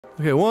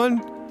Okay, 1.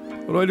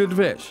 What do I do with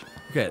the fish?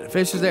 Okay, the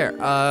fish is there.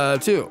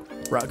 2.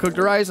 Cook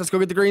the rice. Let's go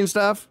get the green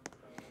stuff.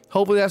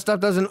 Hopefully that stuff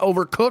doesn't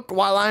overcook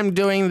while I'm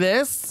doing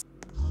this.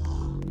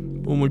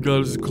 Oh my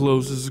god, this is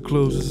close. This is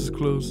close. This is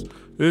close.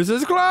 This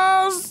is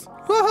close.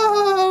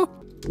 Whoa. Oh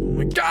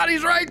my god,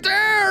 he's right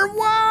there.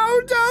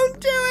 Whoa, don't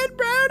do it,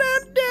 bro.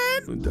 Don't do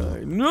it. I'm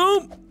dying.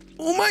 Nope.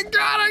 Oh my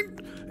god,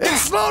 it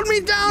slowed me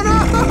down.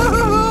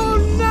 Oh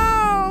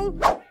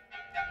no.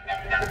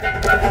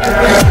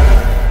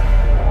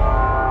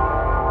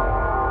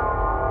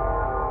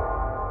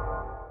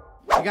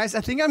 Hey guys,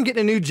 I think I'm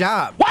getting a new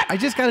job. What? I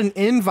just got an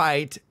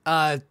invite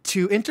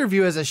to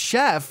interview as a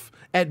chef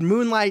at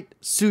Moonlight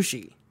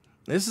Sushi.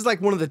 This is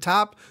like one of the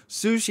top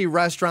sushi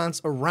restaurants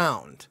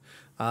around.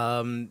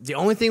 The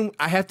only thing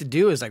I have to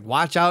do is like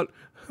watch out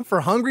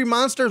for hungry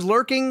monsters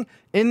lurking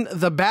in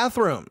the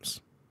bathrooms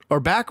or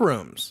back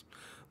rooms.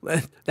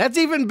 That's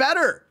even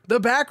better. The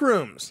back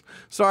rooms.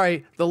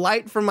 Sorry, the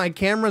light from my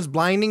camera is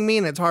blinding me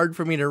and it's hard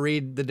for me to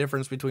read the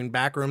difference between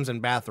back rooms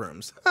and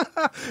bathrooms.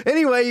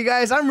 Anyway, you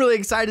guys, I'm really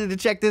excited to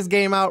check this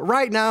game out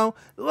right now.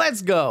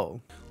 Let's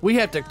go. We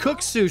have to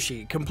cook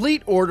sushi,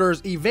 complete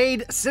orders,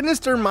 evade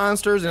sinister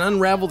monsters, and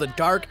unravel the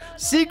dark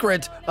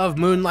secret of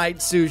Moonlight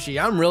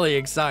Sushi. I'm really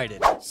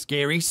excited.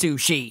 Scary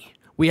sushi.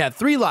 We have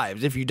 3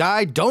 lives. If you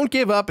die, don't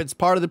give up. It's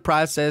part of the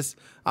process.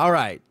 All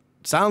right.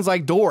 Sounds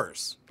like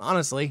doors,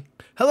 honestly.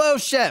 Hello,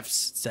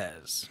 chefs, it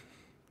says.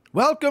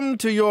 Welcome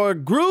to your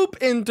group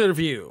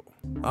interview.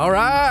 All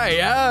right,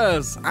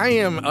 yes, I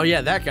am. Oh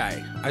yeah, that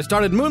guy. I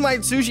started Moonlight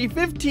Sushi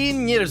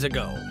 15 years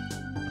ago.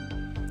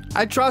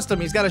 I trust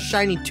him. He's got a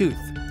shiny tooth.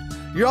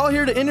 You're all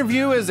here to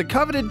interview as a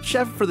coveted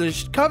chef for the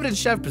coveted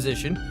chef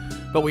position,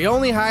 but we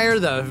only hire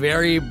the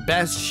very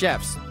best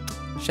chefs.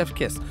 Chef's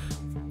kiss.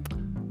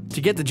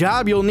 To get the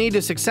job, you'll need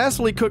to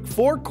successfully cook a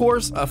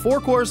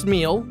 4-course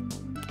meal.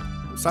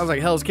 Sounds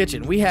like Hell's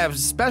Kitchen. We have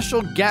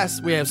special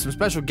guests. We have some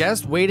special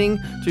guests waiting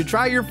to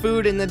try your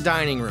food in the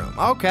dining room.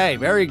 Okay,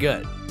 very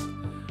good.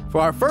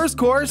 For our first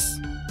course,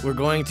 we're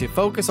going to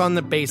focus on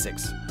the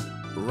basics.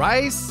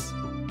 Rice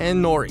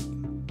and nori.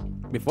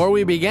 Before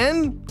we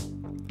begin,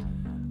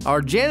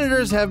 our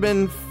janitors have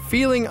been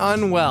feeling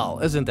unwell.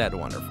 Isn't that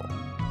wonderful?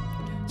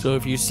 So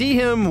if you see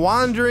him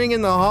wandering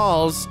in the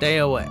halls, stay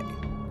away.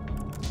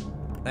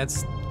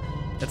 That's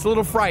a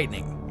little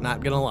frightening,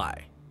 not gonna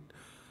lie.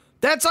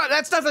 That's not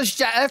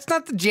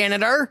the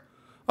janitor.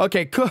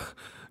 Okay,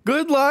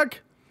 good luck.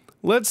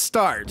 Let's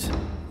start.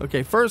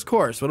 Okay, first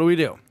course. What do we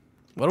do?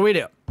 What do we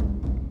do?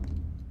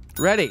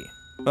 Ready.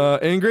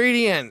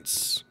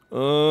 Ingredients.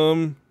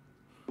 What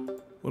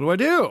do I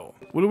do?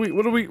 Wait,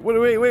 where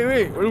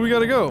do we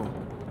gotta go?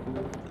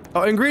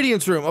 Oh,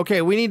 ingredients room.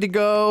 Okay, we need to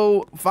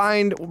go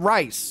find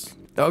rice.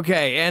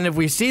 Okay, and if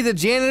we see the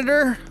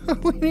janitor,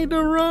 we need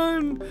to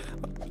run.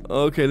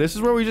 Okay, this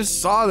is where we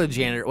just saw the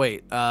janitor.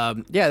 Wait, yeah,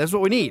 that's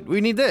what we need.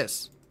 We need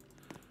this,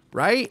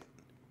 right?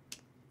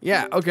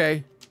 Yeah,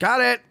 okay.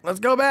 Got it. Let's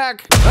go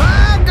back.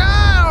 Oh,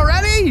 God,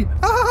 already?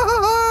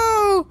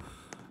 Oh,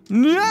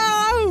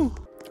 no.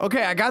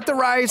 Okay, I got the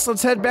rice.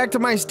 Let's head back to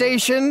my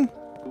station.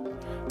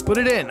 Put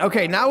it in.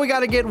 Okay, now we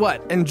gotta get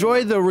what?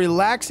 Enjoy the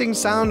relaxing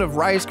sound of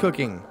rice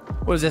cooking.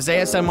 What is this,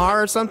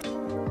 ASMR or something?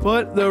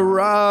 Put it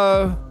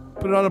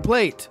on a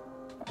plate.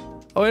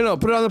 Oh, wait, no,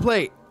 put it on the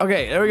plate.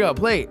 Okay, there we go,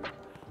 plate.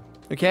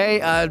 Okay,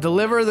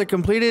 deliver the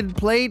completed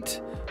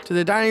plate to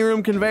the dining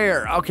room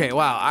conveyor. Okay,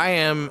 wow,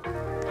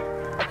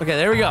 okay,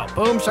 there we go.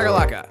 Boom,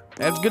 shakalaka.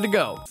 That's good to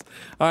go. All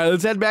right,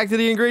 let's head back to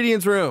the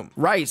ingredients room.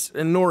 Rice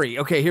and nori.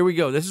 Okay, here we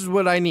go. This is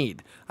what I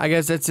need. I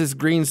guess that's this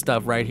green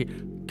stuff right here.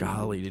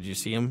 Golly, did you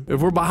see him? If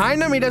we're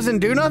behind him, he doesn't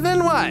do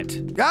nothing?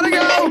 What? Gotta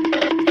go.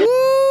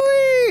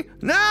 Woo-wee.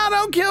 No,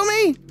 don't kill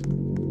me.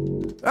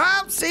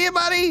 Oh, see you,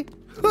 buddy.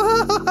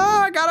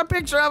 I got a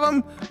picture of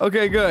him.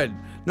 Okay, good.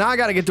 Now I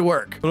gotta get to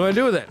work. What do I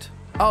do with it?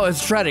 Oh,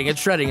 it's shredding. It's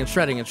shredding. It's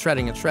shredding. It's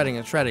shredding. It's shredding.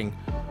 It's shredding.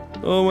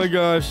 Oh my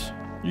gosh.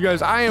 You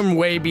guys, I am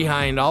way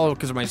behind all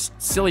because of my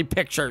silly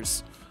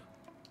pictures.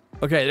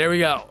 Okay, there we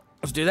go.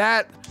 Let's do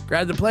that.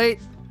 Grab the plate.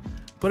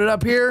 Put it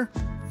up here.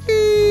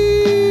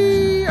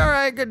 Eee. All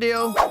right, good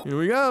deal. Here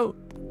we go.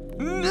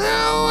 No,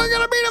 I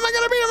gotta beat him. I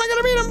gotta beat him. I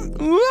gotta beat him.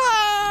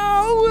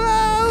 Whoa,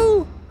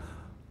 whoa.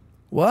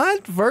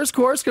 What? First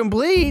course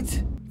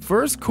complete.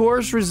 First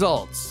course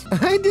results.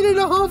 I did an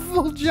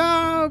awful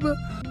job.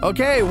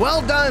 Okay,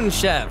 well done,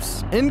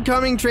 chefs.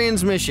 Incoming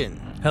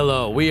transmission.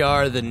 Hello, we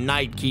are the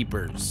Night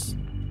Keepers.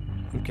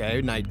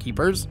 Okay, Night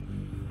Keepers.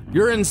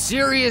 You're in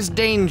serious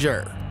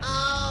danger.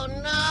 Oh,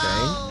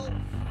 no. Okay.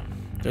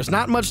 There's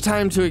not much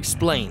time to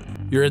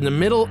explain. You're in the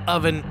middle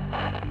of an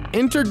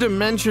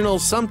interdimensional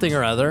something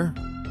or other.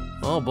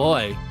 Oh,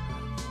 boy.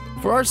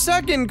 For our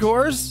second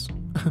course,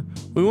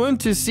 we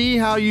want to see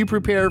how you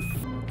prepare.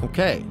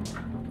 Okay.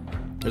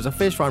 There's a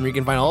fish farm. You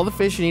can find all the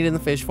fish you need in the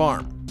fish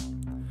farm.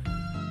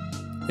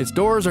 Its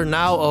doors are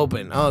now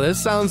open. Oh, this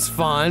sounds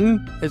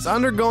fun. It's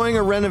undergoing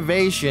a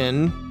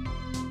renovation.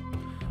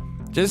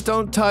 Just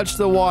don't touch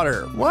the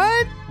water.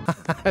 What?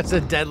 That's a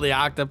deadly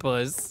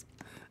octopus.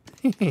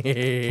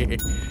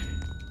 Let's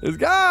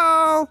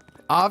go.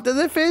 Off to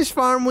the fish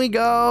farm we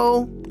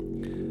go.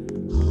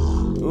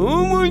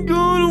 Oh my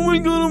god, oh my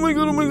god, oh my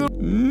god, oh my god.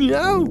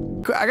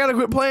 No, I gotta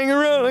quit playing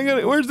around.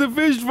 Where's the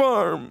fish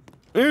farm?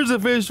 Here's the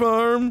fish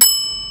farm.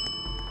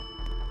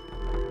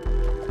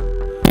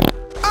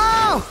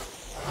 Oh!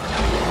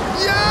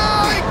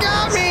 Yeah, it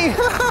got me!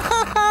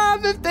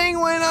 The thing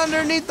went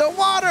underneath the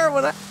water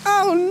when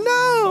oh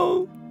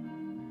no!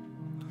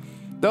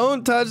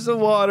 Don't touch the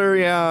water,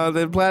 yeah.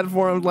 The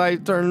platform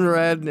light turned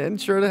red, and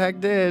sure the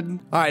heck did.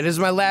 All right, this is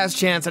my last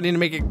chance. I need to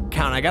make it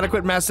count. I gotta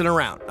quit messing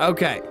around.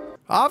 Okay,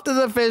 off to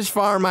the fish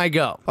farm I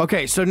go.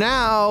 Okay, so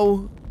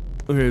now,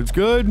 okay, it's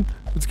good.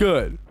 It's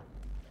good.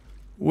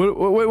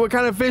 What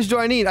kind of fish do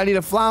I need? I need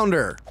a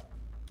flounder.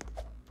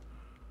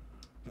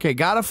 Okay,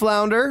 got a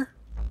flounder.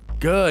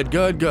 Good,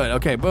 good, good.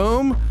 Okay,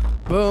 boom,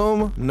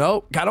 boom.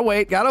 Nope, gotta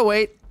wait, gotta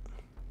wait.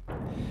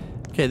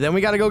 Okay, then we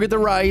gotta go get the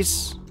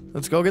rice.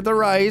 Let's go get the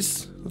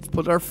rice. Let's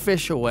put our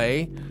fish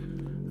away.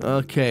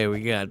 Okay,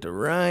 we got the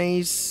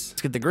rice.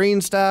 Let's get the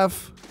green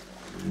stuff.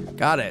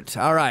 Got it.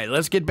 All right,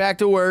 let's get back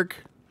to work.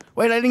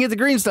 Wait, I didn't get the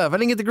green stuff. I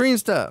didn't get the green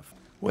stuff.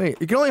 Wait,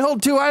 you can only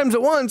hold 2 items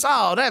at once.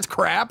 Oh, that's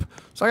crap.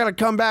 So I gotta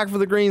come back for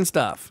the green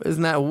stuff.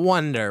 Isn't that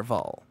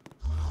wonderful?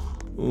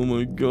 Oh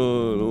my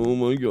god, oh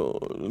my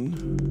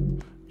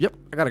god. Yep,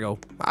 I gotta go.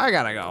 I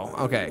gotta go.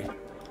 Okay.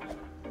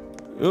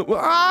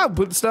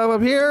 Put the stuff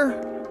up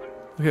here.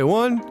 Okay,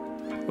 1.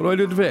 What do I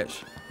do with the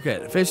fish? Okay,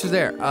 the fish is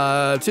there. 2.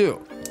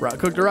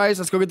 Cook the rice.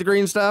 Let's go get the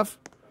green stuff.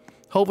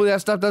 Hopefully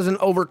that stuff doesn't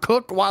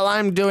overcook while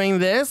I'm doing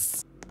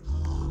this.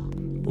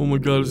 Oh my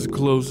god, this is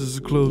close. This is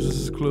close. This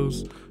is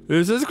close.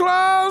 This is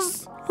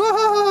close.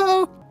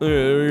 Whoa! Okay,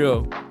 there we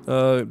go.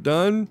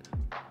 Done.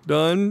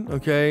 Done.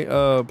 Okay.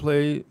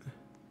 Play.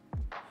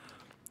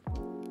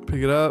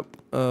 Pick it up.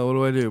 What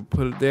do I do?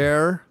 Put it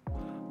there.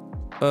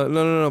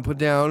 No. Put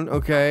down.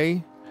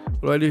 Okay.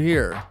 What do I do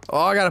here?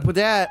 Oh, I gotta put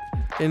that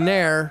in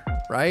there,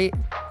 right?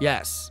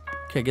 Yes.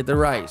 Okay, get the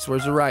rice.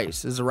 Where's the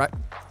rice? Is the rice?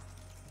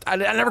 I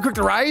never cooked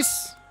the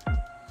rice.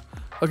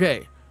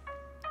 Okay.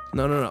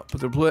 No.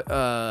 Put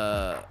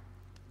the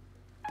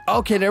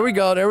okay, there we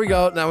go. There we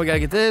go. Now we gotta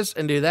get this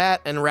and do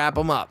that and wrap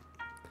them up.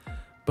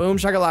 Boom,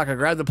 shakalaka.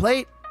 Grab the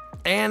plate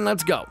and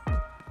let's go.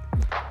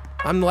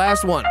 I'm the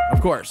last one,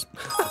 of course.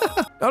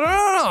 No,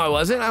 I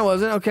wasn't.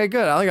 Okay,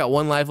 good. I only got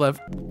 1 life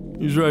left.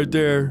 He's right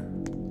there.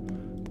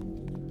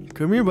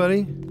 Come here,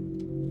 buddy.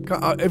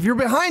 If you're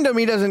behind him,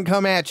 he doesn't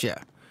come at you.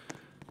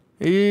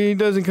 He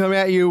doesn't come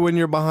at you when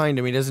you're behind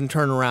him. He doesn't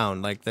turn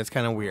around. Like, that's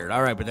kind of weird.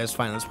 All right, but that's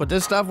fine. Let's put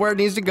this stuff where it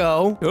needs to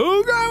go.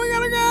 Oh, God, we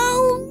gotta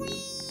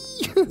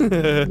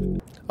go.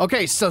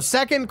 Okay, so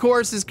second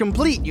course is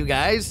complete, you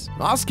guys.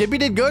 Oh, Skippy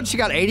did good. She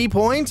got 80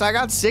 points. I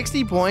got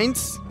 60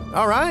 points.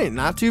 All right,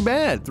 not too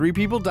bad. 3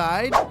 people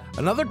died.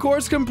 Another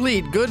course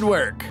complete. Good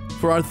work.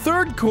 For our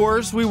third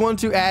course, we want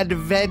to add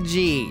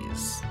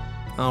veggies.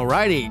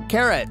 Alrighty,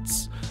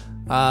 carrots.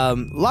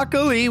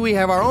 Luckily, we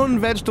have our own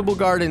vegetable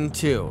garden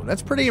too.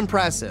 That's pretty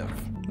impressive,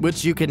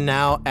 which you can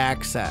now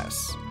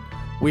access.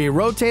 We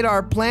rotate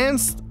our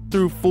plants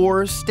through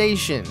 4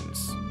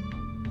 stations.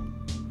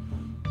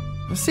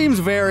 This seems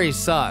very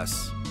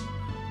sus.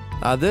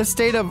 This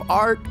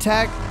state-of-art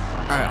tech...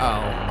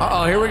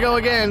 Uh-oh, here we go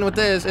again with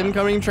this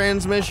incoming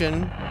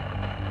transmission.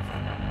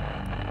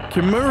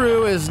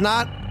 Kimuru is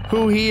not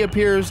who he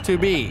appears to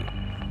be.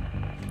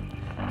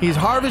 He's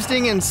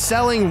harvesting and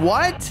selling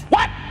what?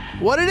 What?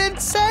 What did it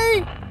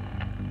say?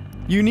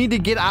 You need to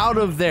get out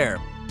of there.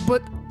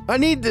 But I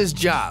need this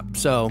job,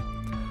 so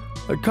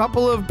a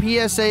couple of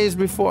PSAs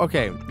before.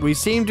 Okay, we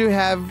seem to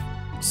have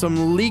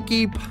some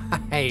leaky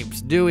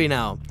pipes, do we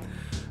now?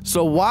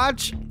 So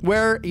watch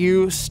where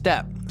you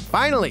step.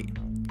 Finally,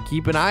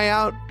 keep an eye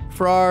out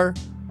for our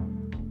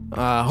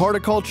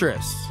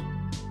horticulturist.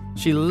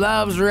 She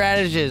loves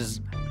radishes,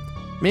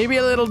 maybe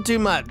a little too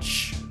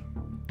much.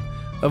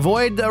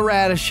 Avoid the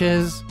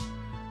radishes,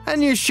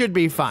 and you should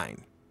be fine.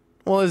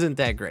 Well, isn't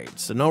that great?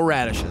 So no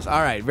radishes.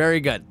 All right, very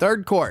good.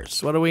 Third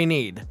course, what do we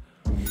need?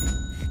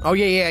 Oh,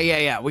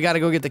 yeah. We gotta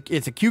go get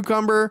it's a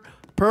cucumber,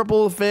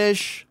 purple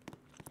fish.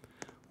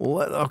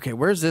 What? Okay,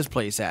 where's this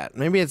place at?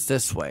 Maybe it's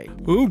this way.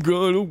 Oh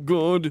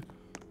God.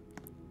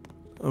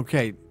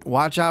 Okay,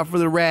 watch out for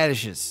the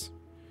radishes.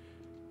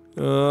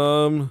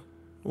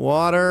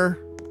 Water.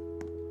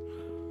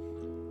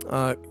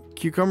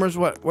 Cucumbers,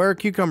 what? Where are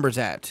cucumbers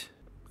at?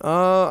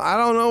 I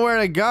don't know where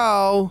to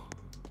go.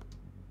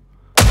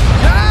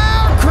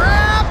 Oh,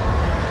 crap!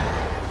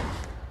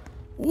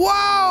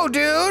 Whoa,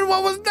 dude,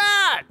 what was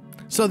that?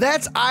 So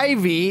that's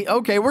Ivy.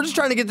 Okay, we're just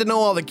trying to get to know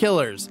all the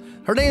killers.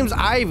 Her name's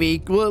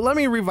Ivy. Well, let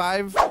me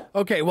revive.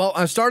 Okay, well,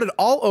 I started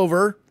all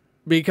over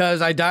because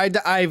I died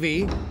to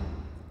Ivy.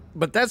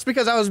 But that's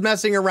because I was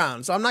messing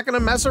around. So I'm not gonna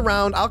mess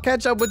around. I'll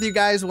catch up with you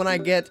guys when I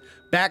get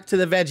back to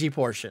the veggie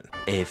portion.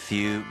 A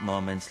few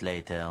moments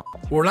later.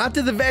 We're not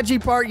to the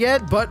veggie part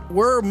yet, but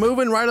we're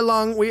moving right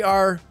along. We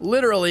are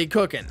literally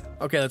cooking.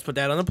 Okay, let's put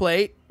that on the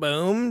plate.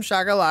 Boom,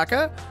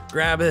 shakalaka.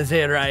 Grab this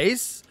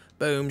rice.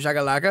 Boom,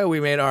 shakalaka. We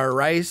made our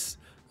rice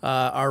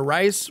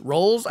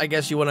rolls, I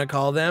guess you wanna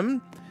call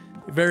them.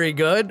 Very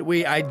good.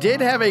 I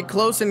did have a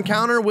close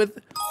encounter with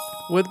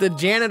the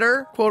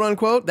janitor, quote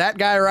unquote. That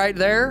guy right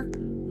there.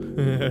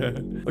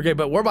 Okay,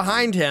 but we're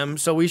behind him,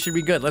 so we should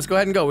be good. Let's go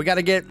ahead and go. We got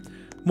to get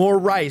more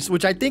rice,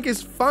 which I think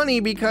is funny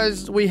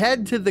because we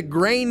head to the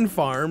grain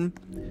farm,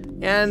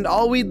 and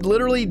all we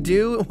literally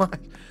do,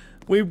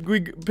 we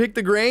pick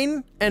the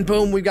grain, and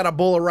boom, we've got a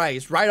bowl of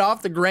rice right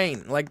off the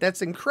grain. Like,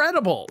 that's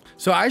incredible.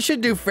 So I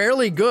should do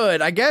fairly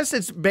good. I guess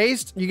it's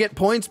based, you get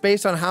points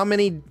based on how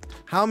many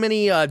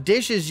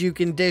dishes you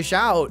can dish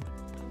out,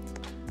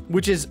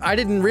 which is, I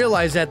didn't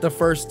realize that the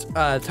first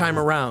time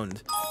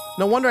around.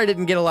 No wonder I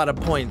didn't get a lot of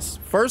points.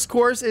 First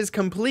course is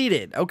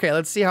completed. Okay,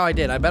 let's see how I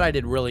did. I bet I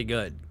did really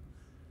good.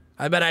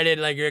 I bet I did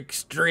like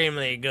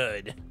extremely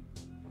good.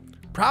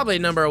 Probably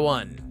number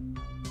 1.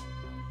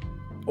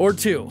 Or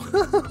 2.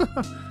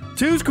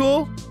 2's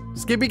cool.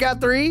 Skippy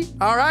got 3.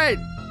 All right.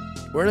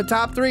 We're in the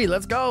top 3.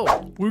 Let's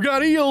go. We've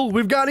got eel.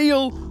 We've got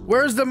eel.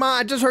 Where's the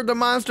I just heard the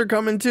monster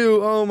coming too.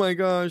 Oh my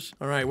gosh.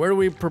 All right, where do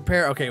we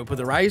prepare? Okay, we'll put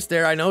the rice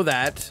there. I know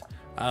that.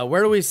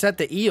 Where do we set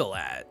the eel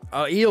at?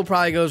 Eel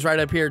probably goes right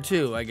up here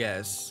too, I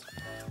guess.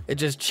 It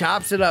just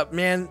chops it up.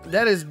 Man,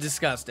 that is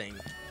disgusting.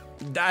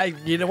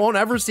 You won't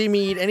ever see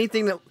me eat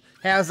anything that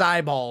has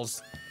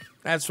eyeballs.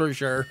 That's for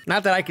sure.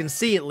 Not that I can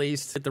see, at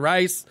least. Hit the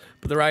rice.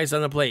 Put the rice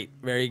on the plate.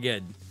 Very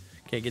good.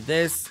 Okay, get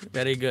this.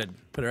 Very good.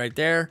 Put it right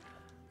there.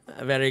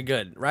 Very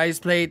good. Rice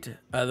plate.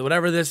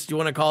 Whatever this you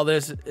want to call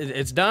this.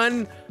 It's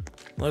done.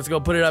 Let's go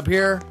put it up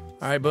here.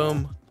 All right,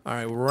 boom. All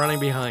right, we're running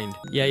behind.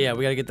 Yeah,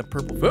 we got to get the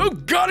purple. Oh,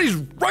 God, he's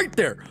right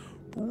there.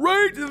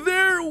 Right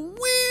there. Woo!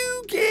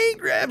 Okay,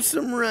 grab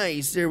some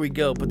rice. There we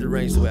go. Put the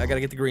rice away. I got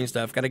to get the green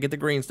stuff. Got to get the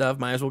green stuff.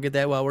 Might as well get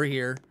that while we're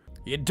here.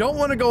 You don't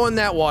want to go in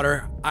that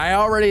water. I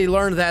already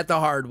learned that the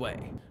hard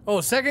way.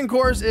 Oh, second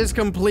course is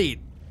complete.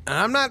 And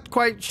I'm not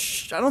quite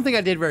I don't think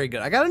I did very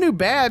good. I got a new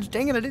badge.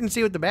 Dang it, I didn't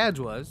see what the badge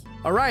was.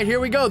 All right, here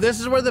we go. This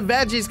is where the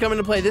veggies come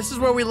into play. This is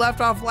where we left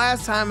off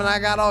last time, and I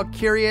got all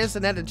curious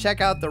and had to check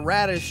out the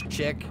radish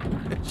chick.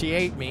 She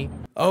ate me.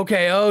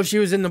 Okay, oh, she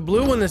was in the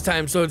blue one this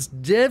time, so it's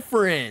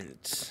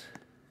different.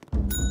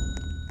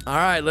 All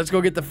right, let's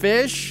go get the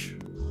fish.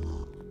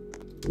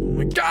 Oh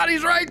my God,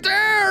 he's right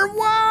there.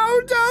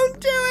 Whoa, don't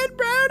do it,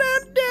 bro,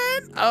 don't do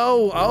it.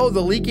 Oh,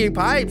 the leaky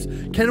pipes.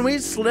 Can we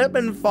slip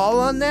and fall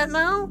on that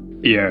now?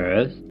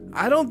 Yes.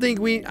 I don't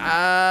think we,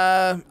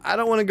 I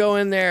don't want to go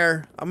in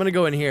there. I'm going to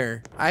go in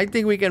here. I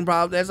think we can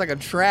probably, that's like a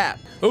trap.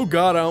 Oh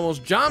God, I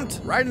almost jumped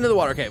right into the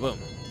water. Okay, boom.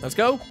 Let's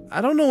go. I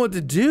don't know what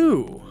to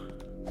do.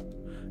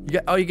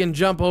 You can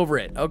jump over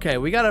it. Okay,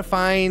 we got to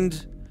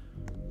find,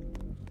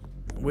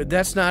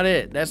 that's not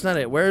it. That's not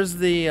it. Where's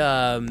the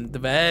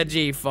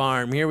veggie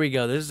farm? Here we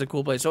go. This is a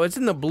cool place. So it's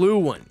in the blue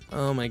one.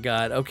 Oh my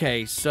God.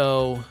 Okay,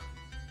 so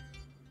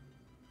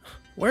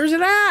where's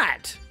it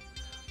at?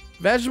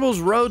 Vegetables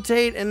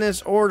rotate in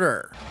this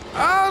order.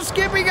 Oh,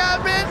 Skippy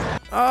got bit.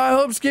 Oh, I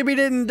hope Skippy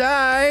didn't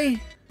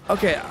die.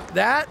 Okay,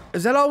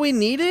 is that all we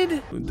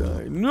needed?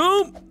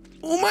 Nope.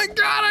 Oh my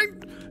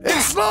God,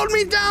 it slowed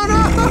me down.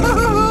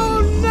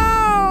 Oh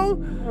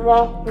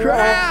no.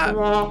 Crap.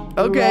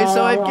 Okay,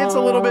 so it gets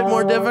a little bit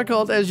more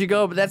difficult as you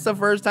go, but that's the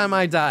first time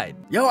I died.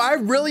 Yo, I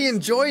really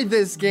enjoyed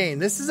this game.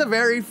 This is a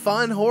very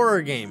fun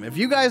horror game. If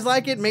you guys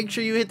like it, make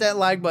sure you hit that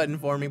like button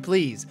for me,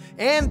 please.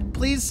 And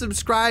please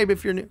subscribe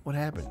if you're new. What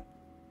happened?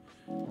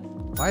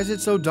 Why is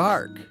it so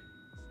dark?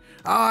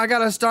 Oh, I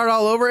gotta start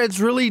all over. It's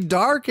really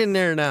dark in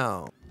there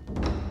now.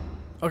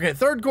 Okay,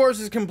 third course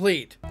is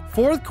complete.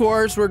 Fourth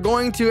course, we're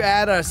going to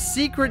add a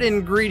secret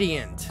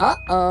ingredient.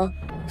 Uh-oh.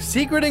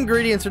 Secret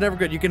ingredients are never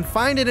good. You can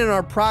find it in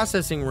our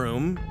processing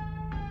room.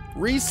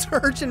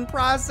 Research and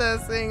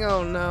processing,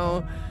 oh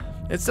no.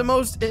 It's the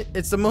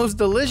most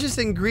delicious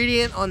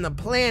ingredient on the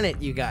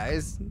planet, you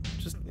guys.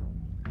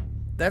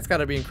 That's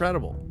gotta be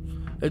incredible.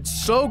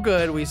 It's so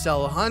good, we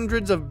sell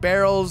hundreds of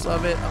barrels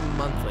of it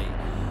monthly.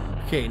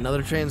 Okay,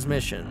 another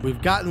transmission. We've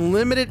gotten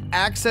limited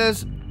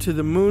access to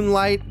the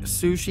Moonlight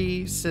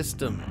Sushi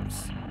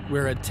systems.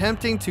 We're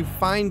attempting to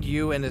find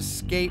you an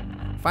escape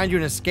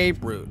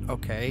route,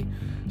 okay?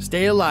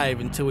 Stay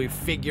alive until we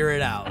figure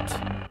it out.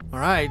 All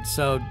right,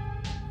 so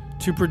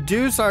to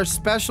produce our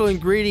special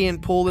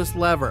ingredient, pull this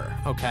lever,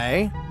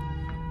 okay?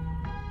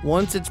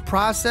 Once it's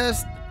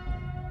processed,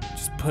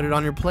 just put it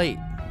on your plate.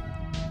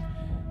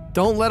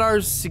 Don't let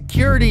our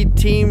security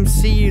team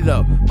see you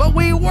though. But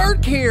we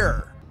work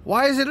here.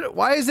 Why is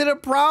it a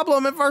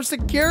problem if our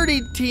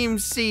security team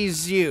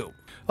sees you?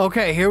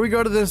 Okay, here we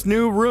go to this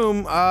new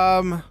room.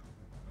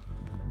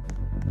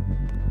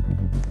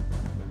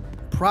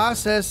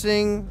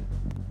 Processing.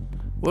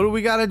 What do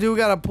we gotta do? We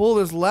gotta pull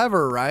this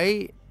lever,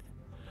 right?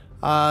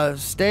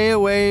 Stay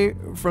away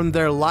from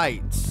their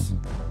lights.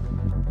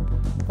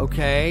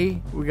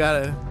 Okay, we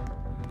gotta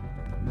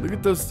look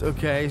at those.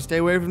 Okay, stay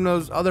away from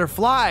those other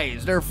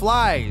flies. They're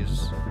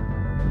flies.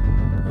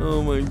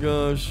 Oh my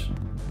gosh.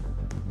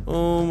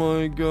 Oh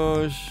my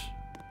gosh.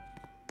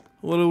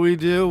 What do we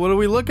do? What are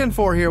we looking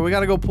for here? We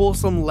gotta go pull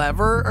some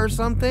lever or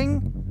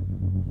something?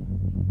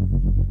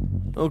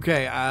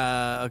 Okay,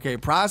 okay,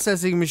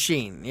 processing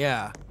machine,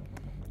 yeah.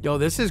 Yo,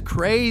 this is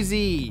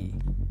crazy.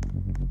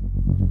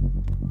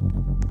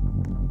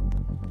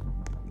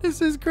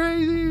 This is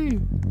crazy.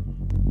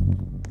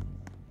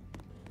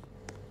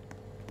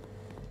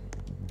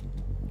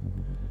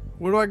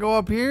 Where do I go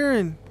up here?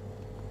 And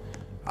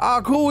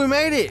oh, cool, we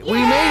made it. We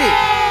made it.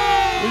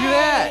 Look at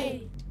that.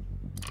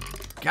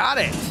 Got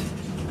it.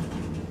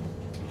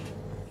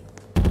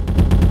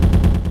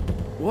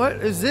 What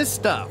is this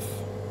stuff?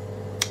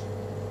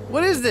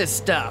 What is this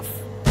stuff?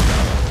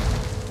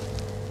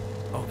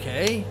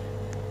 Okay.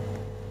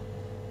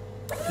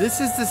 This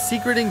is the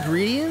secret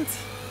ingredient?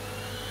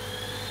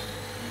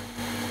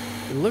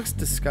 It looks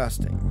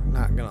disgusting,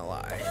 not gonna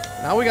lie.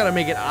 Now we gotta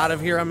make it out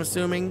of here, I'm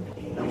assuming.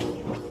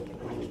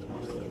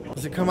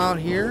 Does it come out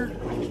here?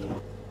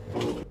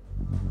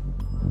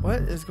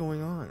 What is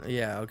going on?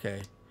 Yeah,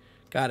 okay.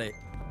 Got it.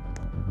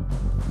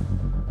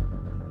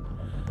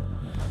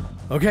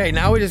 Okay,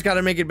 now we just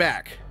gotta make it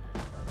back.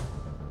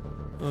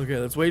 Okay,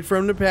 let's wait for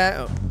him to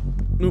pass. Oh.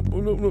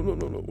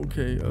 No.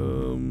 Okay,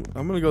 I'm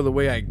gonna go the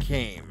way I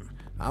came.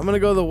 I'm gonna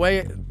go the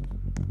way...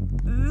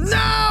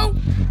 No!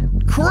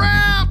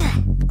 Crap!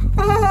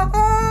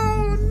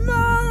 Oh,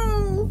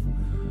 no!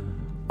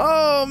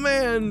 Oh,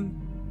 man.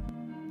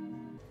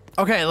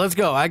 Okay, let's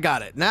go. I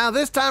got it. Now,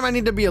 this time I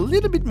need to be a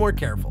little bit more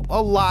careful.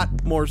 A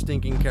lot more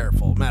stinking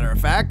careful. Matter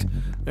of fact,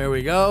 there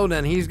we go.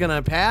 Then he's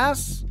gonna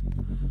pass.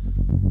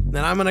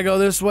 Then I'm gonna go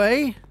this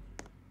way.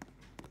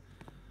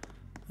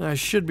 I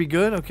should be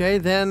good. Okay,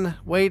 then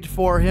wait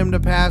for him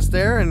to pass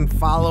there and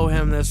follow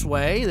him this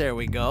way. There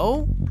we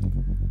go.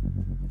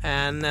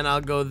 And then I'll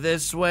go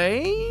this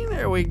way.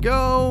 There we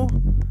go.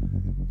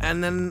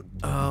 And then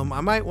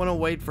I might want to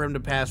wait for him to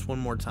pass one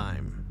more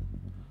time.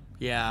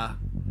 Yeah.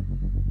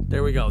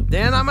 There we go.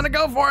 Then I'm gonna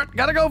go for it.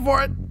 Gotta go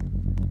for it.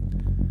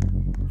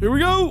 Here we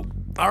go.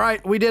 All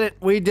right, we did it.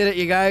 We did it,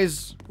 you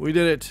guys. We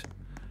did it.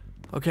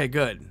 Okay,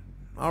 good.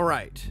 All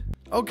right.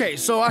 Okay,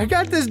 so I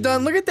got this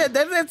done. Look at that.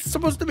 That's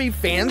supposed to be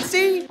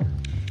fancy.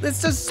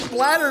 It's just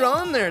splattered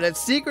on there. That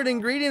secret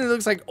ingredient, it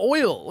looks like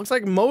oil. It looks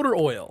like motor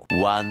oil.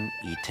 One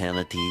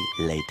eternity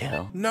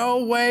later.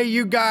 No way,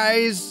 you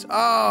guys.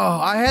 Oh,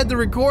 I had the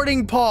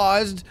recording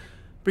paused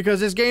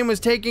because this game was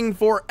taking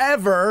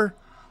forever.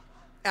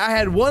 I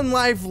had one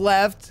life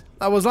left.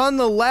 I was on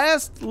the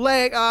last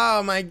leg.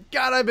 Oh my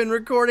God, I've been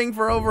recording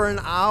for over an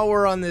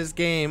hour on this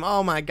game.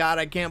 Oh my God,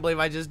 I can't believe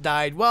I just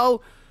died.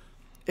 Well,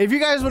 if you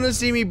guys want to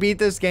see me beat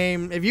this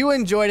game, if you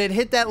enjoyed it,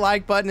 hit that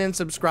like button and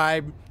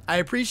subscribe. I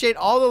appreciate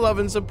all the love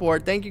and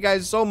support. Thank you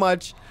guys so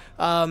much.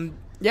 Yeah,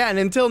 and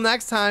until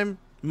next time,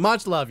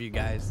 much love, you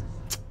guys.